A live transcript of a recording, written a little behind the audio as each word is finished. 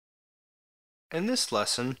In this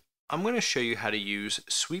lesson, I'm going to show you how to use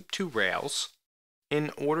Sweep to Rails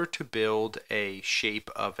in order to build a shape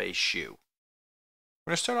of a shoe.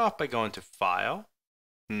 We're going to start off by going to File,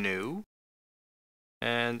 New,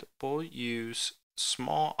 and we'll use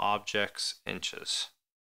Small Objects Inches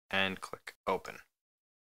and click Open.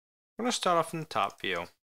 We're going to start off in the top view,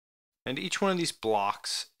 and each one of these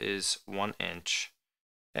blocks is 1 inch.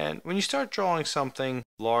 And when you start drawing something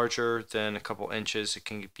larger than a couple inches, it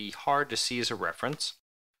can be hard to see as a reference.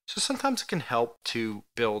 So sometimes it can help to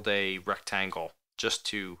build a rectangle just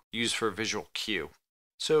to use for a visual cue.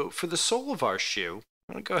 So for the sole of our shoe,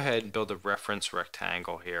 I'm going to go ahead and build a reference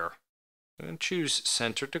rectangle here. I'm going to choose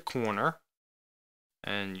center to corner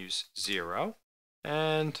and use 0.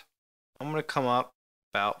 And I'm going to come up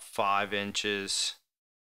about 5 inches,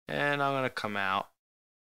 and I'm going to come out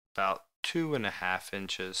about 2.5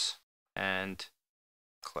 inches and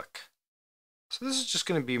click. So this is just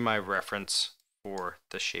going to be my reference for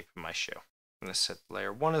the shape of my shoe. I'm going to set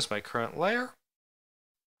layer 1 as my current layer,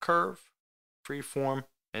 curve, freeform,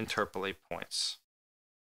 interpolate points.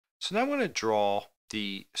 So now I'm going to draw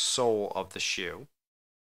the sole of the shoe.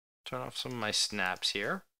 Turn off some of my snaps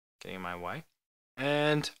here, getting in my way.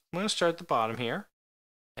 And I'm going to start at the bottom here.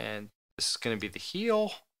 And this is going to be the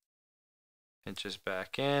heel. Inches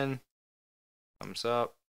back in. Comes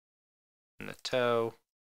up, and the toe,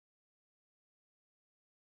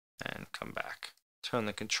 and come back. Turn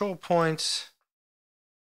the control points,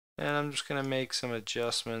 and I'm just going to make some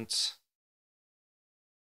adjustments.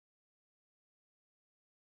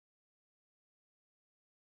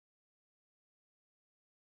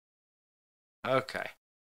 Okay,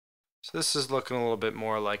 so this is looking a little bit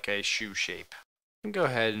more like a shoe shape. I can go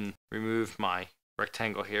ahead and remove my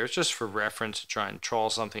rectangle here. It's just for reference to try and draw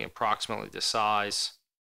something approximately the size.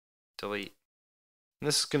 Delete. And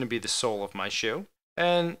this is going to be the sole of my shoe.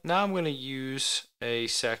 And now I'm going to use a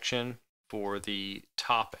section for the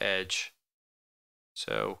top edge.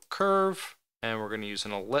 So curve, and we're going to use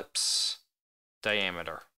an ellipse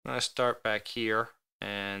diameter. I'm going to start back here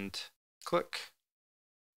and click.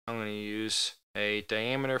 I'm going to use a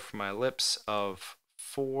diameter for my ellipse of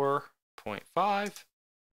 4.5.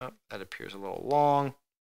 Oh, that appears a little long.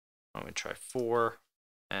 I'm going to try 4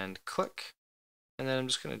 and click. And then I'm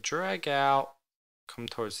just going to drag out, come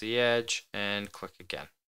towards the edge, and click again.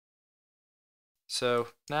 So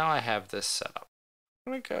now I have this set up.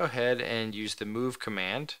 I'm going to go ahead and use the move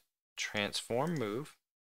command, transform move,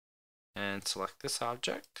 and select this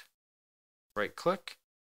object, right click,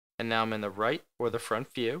 and now I'm in the right or the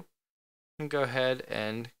front view. And go ahead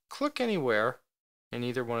and click anywhere in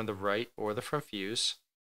either one of the right or the front views.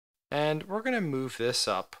 And we're going to move this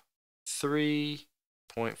up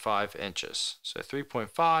 3.5 inches. So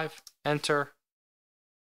 3.5, enter.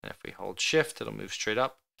 And if we hold shift, it'll move straight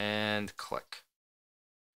up and click.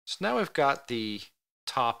 So now we've got the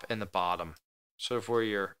top and the bottom, sort of where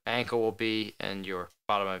your ankle will be and your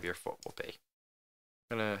bottom of your foot will be.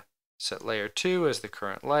 I'm going to set layer 2 as the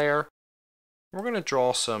current layer. We're going to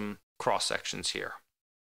draw some cross sections here.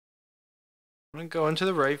 I'm going to go into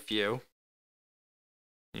the right view.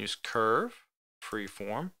 Use curve,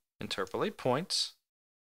 freeform, interpolate points,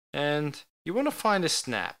 and you want to find a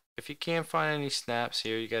snap. If you can't find any snaps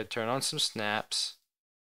here, you got to turn on some snaps.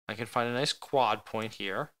 I can find a nice quad point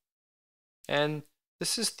here, and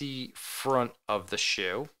this is the front of the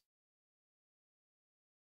shoe.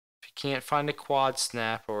 If you can't find a quad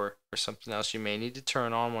snap or something else, you may need to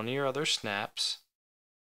turn on one of your other snaps.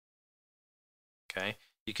 Okay,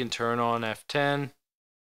 you can turn on F10.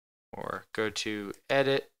 Or go to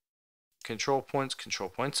Edit, Control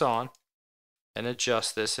Points on, and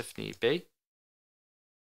adjust this if need be.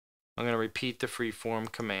 I'm going to repeat the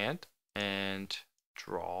freeform command and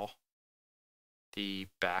draw the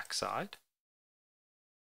back side.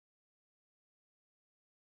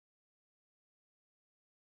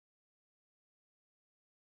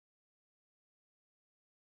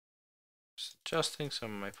 Just adjusting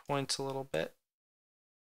some of my points a little bit.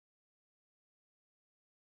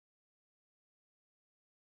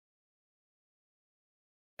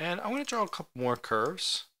 And I'm going to draw a couple more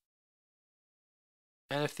curves.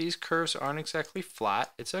 And if these curves aren't exactly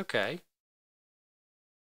flat, it's okay.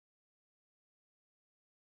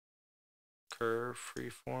 Curve,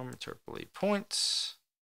 freeform, interpolate points.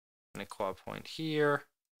 And a quad point here.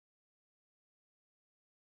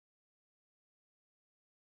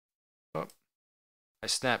 Oh, I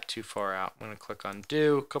snapped too far out. I'm going to click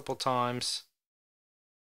undo a couple times.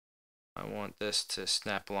 I want this to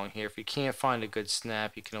snap along here. If you can't find a good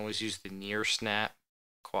snap, you can always use the near snap.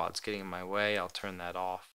 Quad's getting in my way. I'll turn that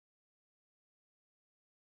off.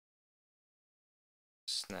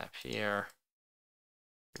 Snap here.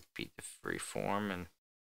 Repeat the freeform and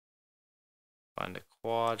find a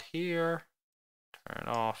quad here, turn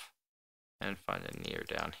off, and find a near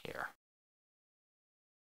down here.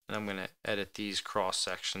 And I'm going to edit these cross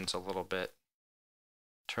sections a little bit.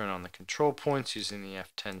 Turn on the control points using the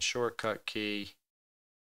F10 shortcut key.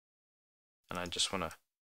 And I just want to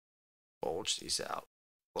bulge these out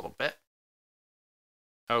a little bit.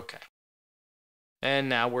 Okay. And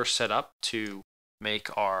now we're set up to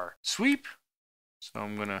make our sweep. So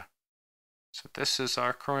I'm going to set this as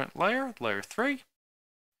our current layer, layer 3,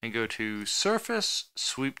 and go to Surface,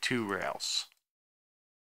 Sweep to Rails.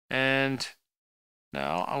 And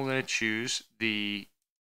now I'm going to choose the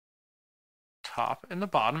top and the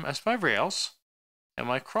bottom as my rails, and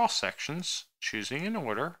my cross sections, choosing in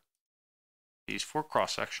order these 4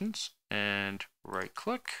 cross sections, and right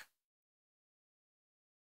click,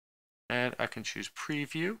 and I can choose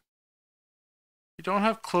preview. You don't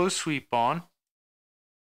have close sweep on,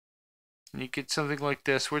 and you get something like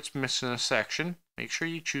this where it's missing a section. Make sure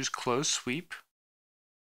you choose close sweep,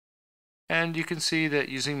 and you can see that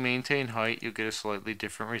using maintain height you'll get a slightly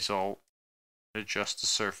different result. Adjust the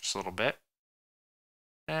surface a little bit,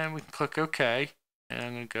 and we can click OK, and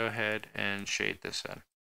I'm going to go ahead and shade this in.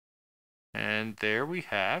 And there we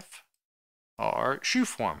have our shoe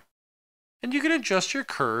form. And you can adjust your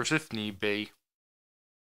curves if need be.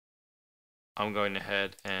 I'm going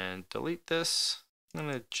ahead and delete this. I'm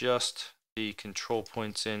going to adjust the control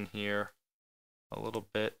points in here a little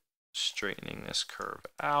bit, straightening this curve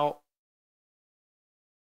out.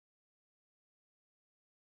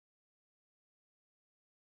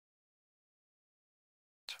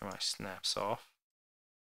 Turn my snaps off.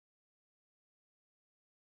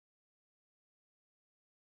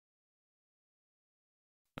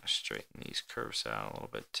 Straighten these curves out a little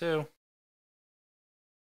bit too.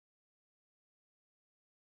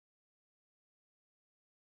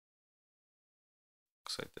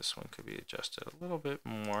 Looks like this one could be adjusted a little bit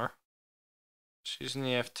more. Just using the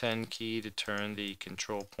F10 key to turn the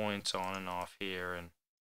control points on and off here, and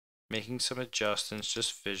making some adjustments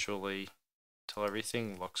just visually until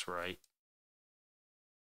everything looks right.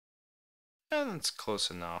 And it's close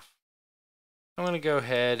enough. I'm going to go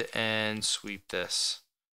ahead and sweep this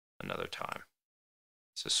another time.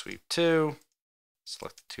 So sweep 2,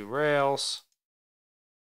 select the 2 rails,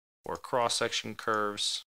 4 cross-section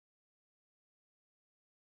curves.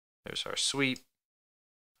 There's our sweep.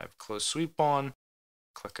 I have close sweep on,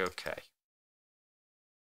 click OK.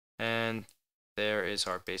 And there is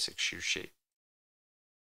our basic shoe shape.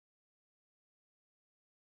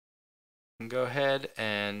 And go ahead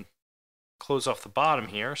and close off the bottom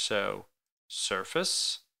here. So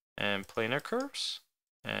surface and planar curves,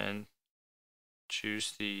 and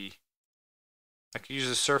choose I could use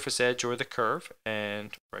the surface edge or the curve,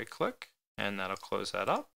 and right click, and that'll close that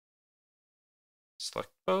up. Select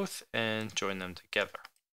both and join them together.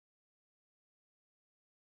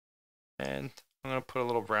 And I'm going to put a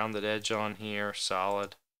little rounded edge on here,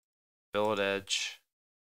 solid, billet edge.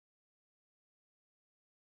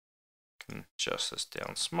 Can adjust this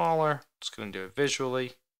down smaller. Just going to do it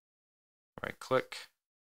visually. Right click.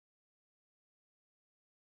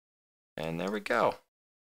 And there we go.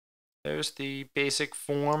 There's the basic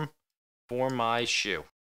form for my shoe.